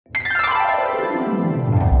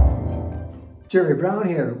Jerry Brown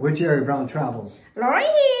here with Jerry Brown Travels. Lori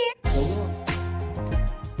here. Hello.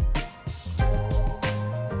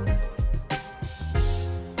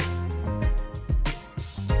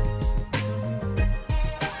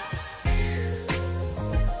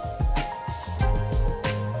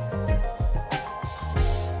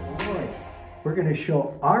 We're going to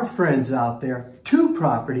show our friends out there 2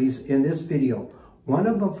 properties in this video. One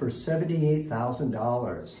of them for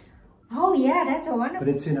 $78,000. Oh yeah, that's a wonderful.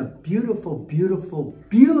 But it's in a beautiful, beautiful,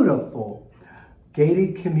 beautiful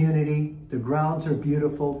gated community. The grounds are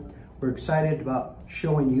beautiful. We're excited about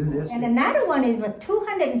showing you this. And another one is for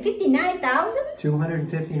 $259,000.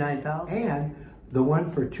 $259,000. And the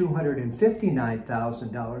one for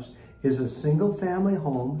 $259,000 is a single family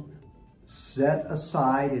home set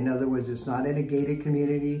aside. In other words, it's not in a gated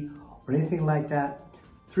community or anything like that.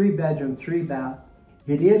 3 bedroom, 3 bath.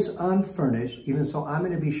 It is unfurnished, even so I'm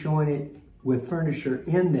going to be showing it with furniture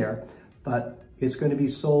in there, but it's going to be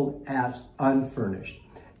sold as unfurnished.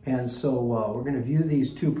 And so we're going to view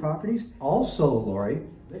these 2 properties. Also, Lori,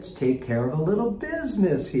 let's take care of a little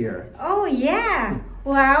business here. Oh yeah.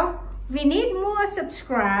 Well, we need more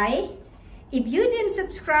subscribe. If you didn't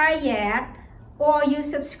subscribe yet, or you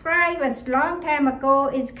subscribed a long time ago,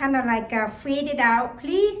 it's kind of like faded out,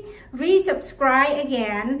 please resubscribe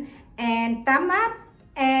again and thumb up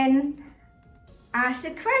and ask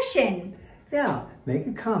a question. Yeah, make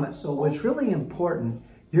a comment. So what's really important,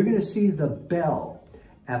 you're going to see the bell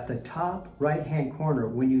at the top right-hand corner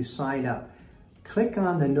when you sign up. Click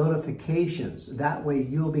on the notifications. That way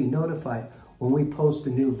you'll be notified when we post a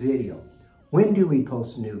new video. When do we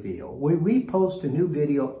post a new video? We post a new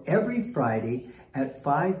video every Friday at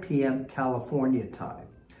 5 p.m. California time.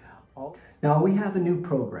 Now we have a new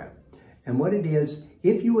program. And what it is,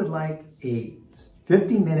 if you would like a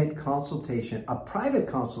 50-minute consultation, a private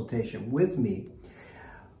consultation with me,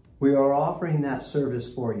 we are offering that service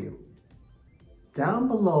for you. Down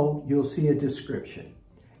below, you'll see a description.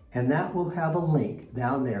 And that will have a link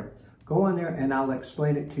down there. Go on there and I'll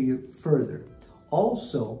explain it to you further.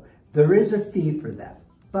 Also, there is a fee for that,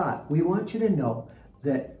 but we want you to know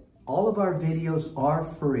that all of our videos are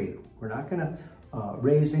free. We're not going to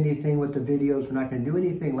raise anything with the videos. We're not going to do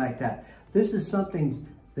anything like that. This is something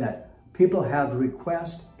that people have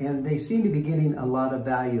requested, and they seem to be getting a lot of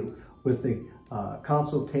value with the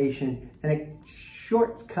consultation, and it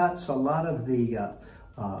shortcuts a lot of the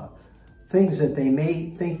things that they may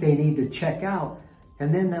think they need to check out,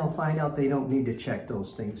 and then they'll find out they don't need to check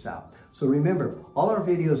those things out. So remember, all our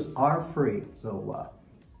videos are free, so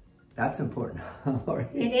that's important.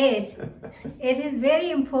 It is. It is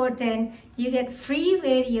very important. You get free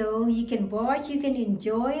video, you can watch, you can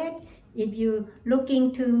enjoy it. If you're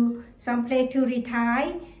looking to someplace to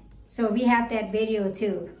retire, so we have that video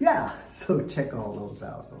too. Yeah, so check all those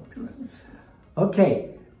out, folks.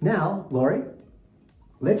 Okay, now, Lori,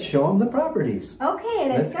 let's show them the properties. Okay,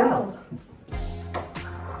 let's go.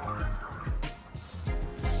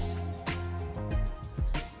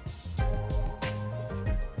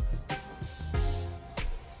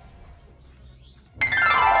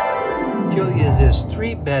 Show you this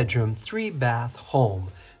 3-bedroom, 3-bath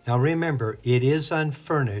home. Now remember, it is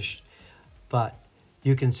unfurnished, but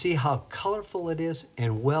you can see how colorful it is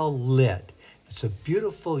and well lit. It's a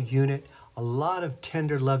beautiful unit, a lot of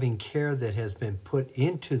tender loving care that has been put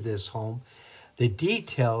into this home. The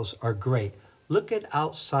details are great. Look at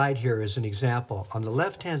outside here as an example. On the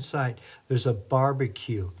left-hand side, there's a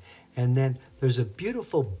barbecue, and then there's a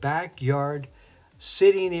beautiful backyard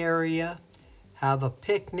sitting area. Have a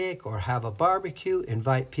picnic or have a barbecue,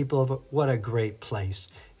 invite people over. What a great place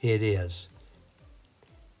it is.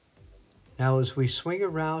 Now as we swing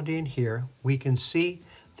around in here, we can see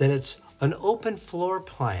that it's an open floor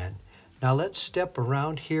plan. Now let's step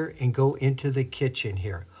around here and go into the kitchen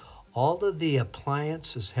here. All of the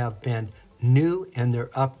appliances have been new and they're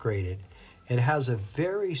upgraded. It has a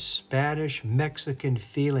very Spanish Mexican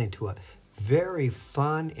feeling to it. Very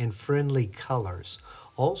fun and friendly colors.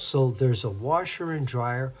 Also, there's a washer and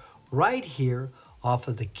dryer right here off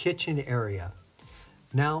of the kitchen area.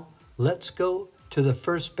 Now, let's go to the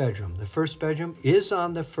 1st bedroom. The 1st bedroom is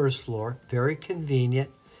on the 1st floor, very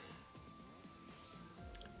convenient.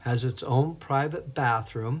 Has its own private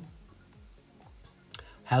bathroom.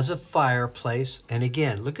 Has a fireplace. And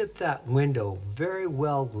again, look at that window, very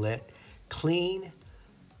well lit, clean.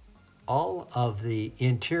 All of the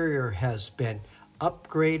interior has been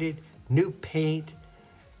upgraded, new paint.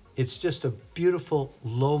 It's just a beautiful,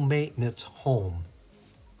 low-maintenance home.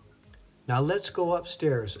 Now let's go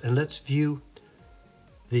upstairs and let's view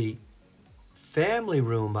the family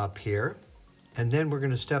room up here. And then we're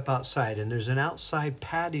going to step outside. And there's an outside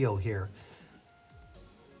patio here.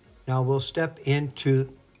 Now we'll step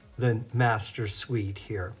into the master suite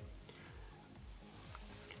here.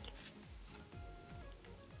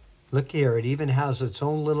 Look here, it even has its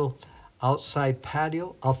own little outside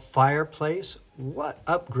patio, a fireplace. What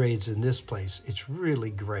upgrades in this place? It's really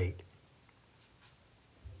great.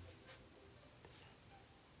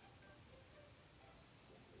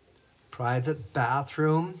 Private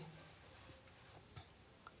bathroom.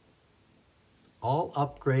 All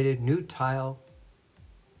upgraded, new tile.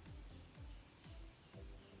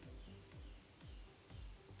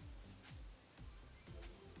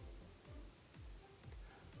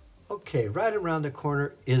 Okay, right around the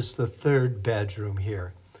corner is the third bedroom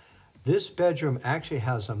here. This bedroom actually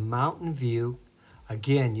has a mountain view.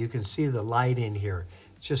 Again, you can see the light in here.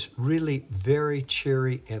 It's just really very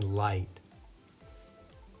cheery and light.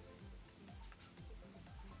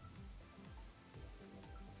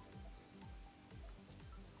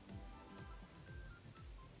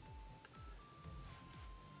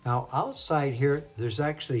 Now outside here, there's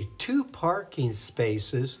actually 2 parking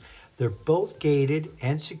spaces. They're both gated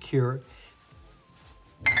and secure.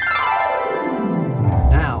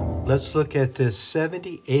 Now, let's look at this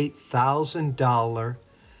 $78,000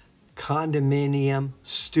 condominium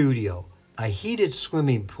studio, a heated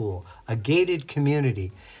swimming pool, a gated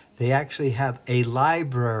community. They actually have a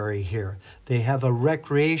library here. They have a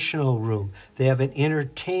recreational room. They have an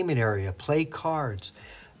entertainment area, play cards.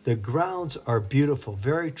 The grounds are beautiful,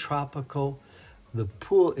 very tropical. The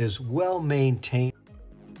pool is well maintained.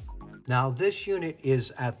 Now this unit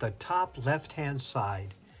is at the top left-hand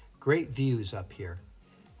side. Great views up here.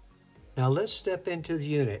 Now let's step into the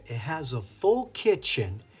unit. It has a full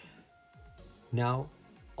kitchen. Now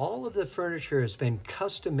all of the furniture has been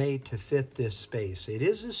custom made to fit this space. It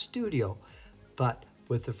is a studio, but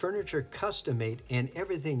with the furniture custom made and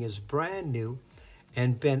everything is brand new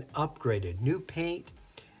and been upgraded. New paint.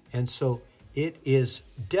 And so it is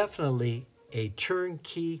definitely a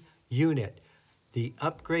turnkey unit. The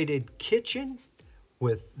upgraded kitchen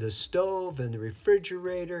with the stove and the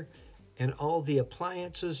refrigerator and all the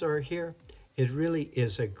appliances are here. It really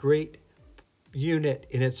is a great unit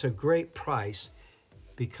and it's a great price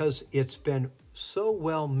because it's been so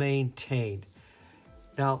well maintained.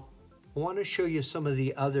 Now, I want to show you some of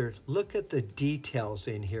the other, look at the details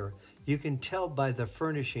in here. You can tell by the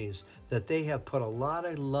furnishings that they have put a lot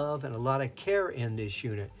of love and a lot of care in this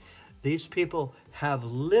unit. These people have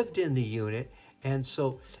lived in the unit, and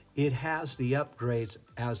so it has the upgrades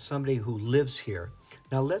as somebody who lives here.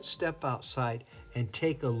 Now let's step outside and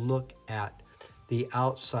take a look at the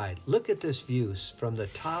outside. Look at this view from the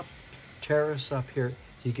top terrace up here.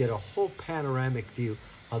 You get a whole panoramic view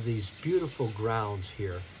of these beautiful grounds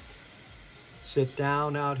here. Sit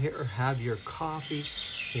down out here, have your coffee,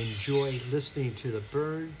 enjoy listening to the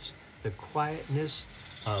birds, the quietness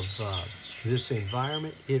of this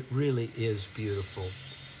environment. It really is beautiful.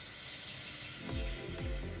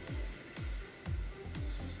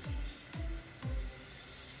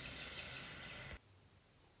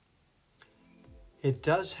 It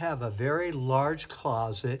does have a very large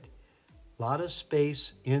closet, a lot of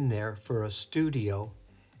space in there for a studio,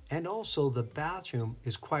 and also the bathroom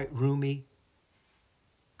is quite roomy.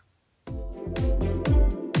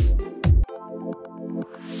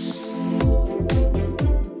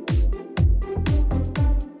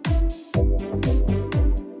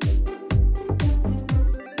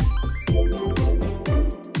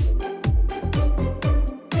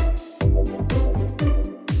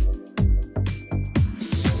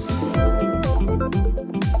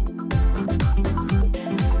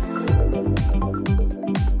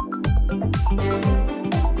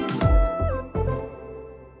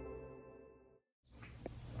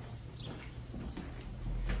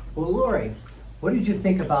 Well, Lori, what did you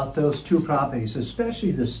think about those 2 properties,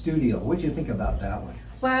 especially the studio? What did you think about that one?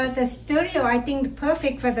 Well, the studio, I think,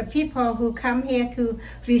 perfect for the people who come here to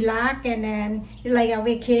relax and then like a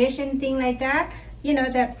vacation, thing like that. You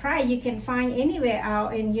know, that price you can find anywhere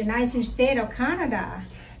out in United States or Canada.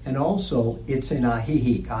 And also, it's in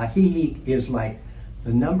Ajijic. Ajijic is like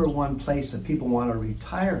the #1 place that people want to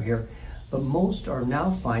retire here, but most are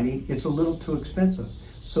now finding it's a little too expensive.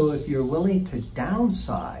 So if you're willing to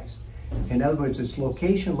downsize, in other words, it's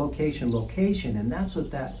location, location, location, and that's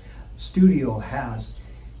what that studio has.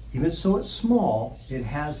 Even so it's small, it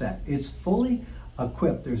has that. It's fully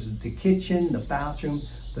equipped. There's the kitchen, the bathroom,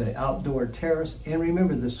 the outdoor terrace, and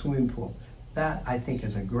remember the swimming pool. That, I think,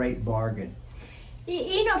 is a great bargain.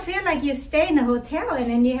 You don't feel like you stay in a hotel and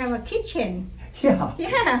then you have a kitchen. Yeah.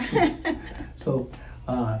 Yeah. So,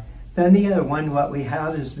 then the other one, what we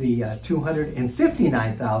have is the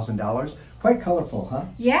 $259,000. Quite colorful, huh?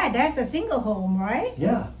 Yeah, that's a single home, right?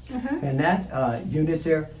 Yeah, And that unit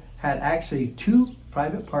there had actually 2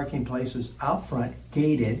 private parking places out front,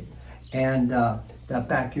 gated, and that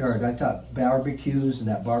backyard. I thought barbecues and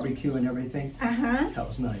that barbecue and everything. That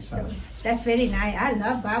was nice. So that's very nice. I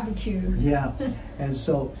love barbecue. Yeah, and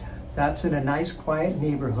so that's in a nice, quiet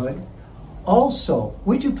neighborhood. Also,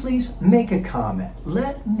 would you please make a comment?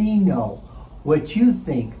 Let me know what you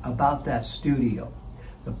think about that studio.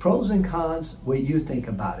 The pros and cons, what you think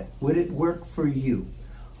about it. Would it work for you?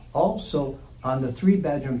 Also, on the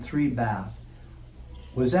 3-bedroom, 3-bath,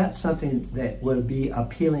 was that something that would be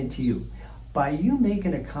appealing to you? By you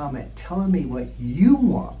making a comment, telling me what you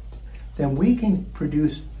want, then we can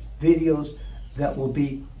produce videos that will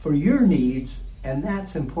be for your needs, and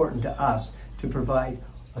that's important to us to provide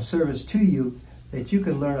a service to you that you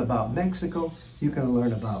can learn about Mexico, you can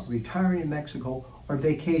learn about retiring in Mexico or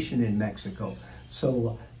vacation in Mexico.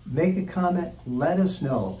 So make a comment, let us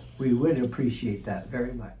know. We would appreciate that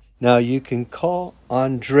very much. Now you can call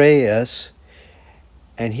Andreas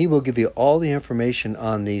and he will give you all the information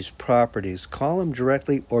on these properties. Call him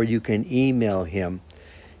directly or you can email him.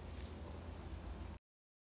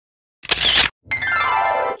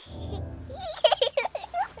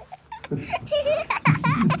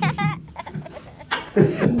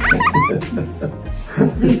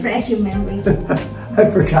 Refresh your memory. I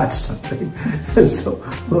forgot something. So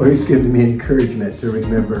Lori's giving me encouragement to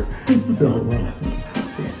remember. So,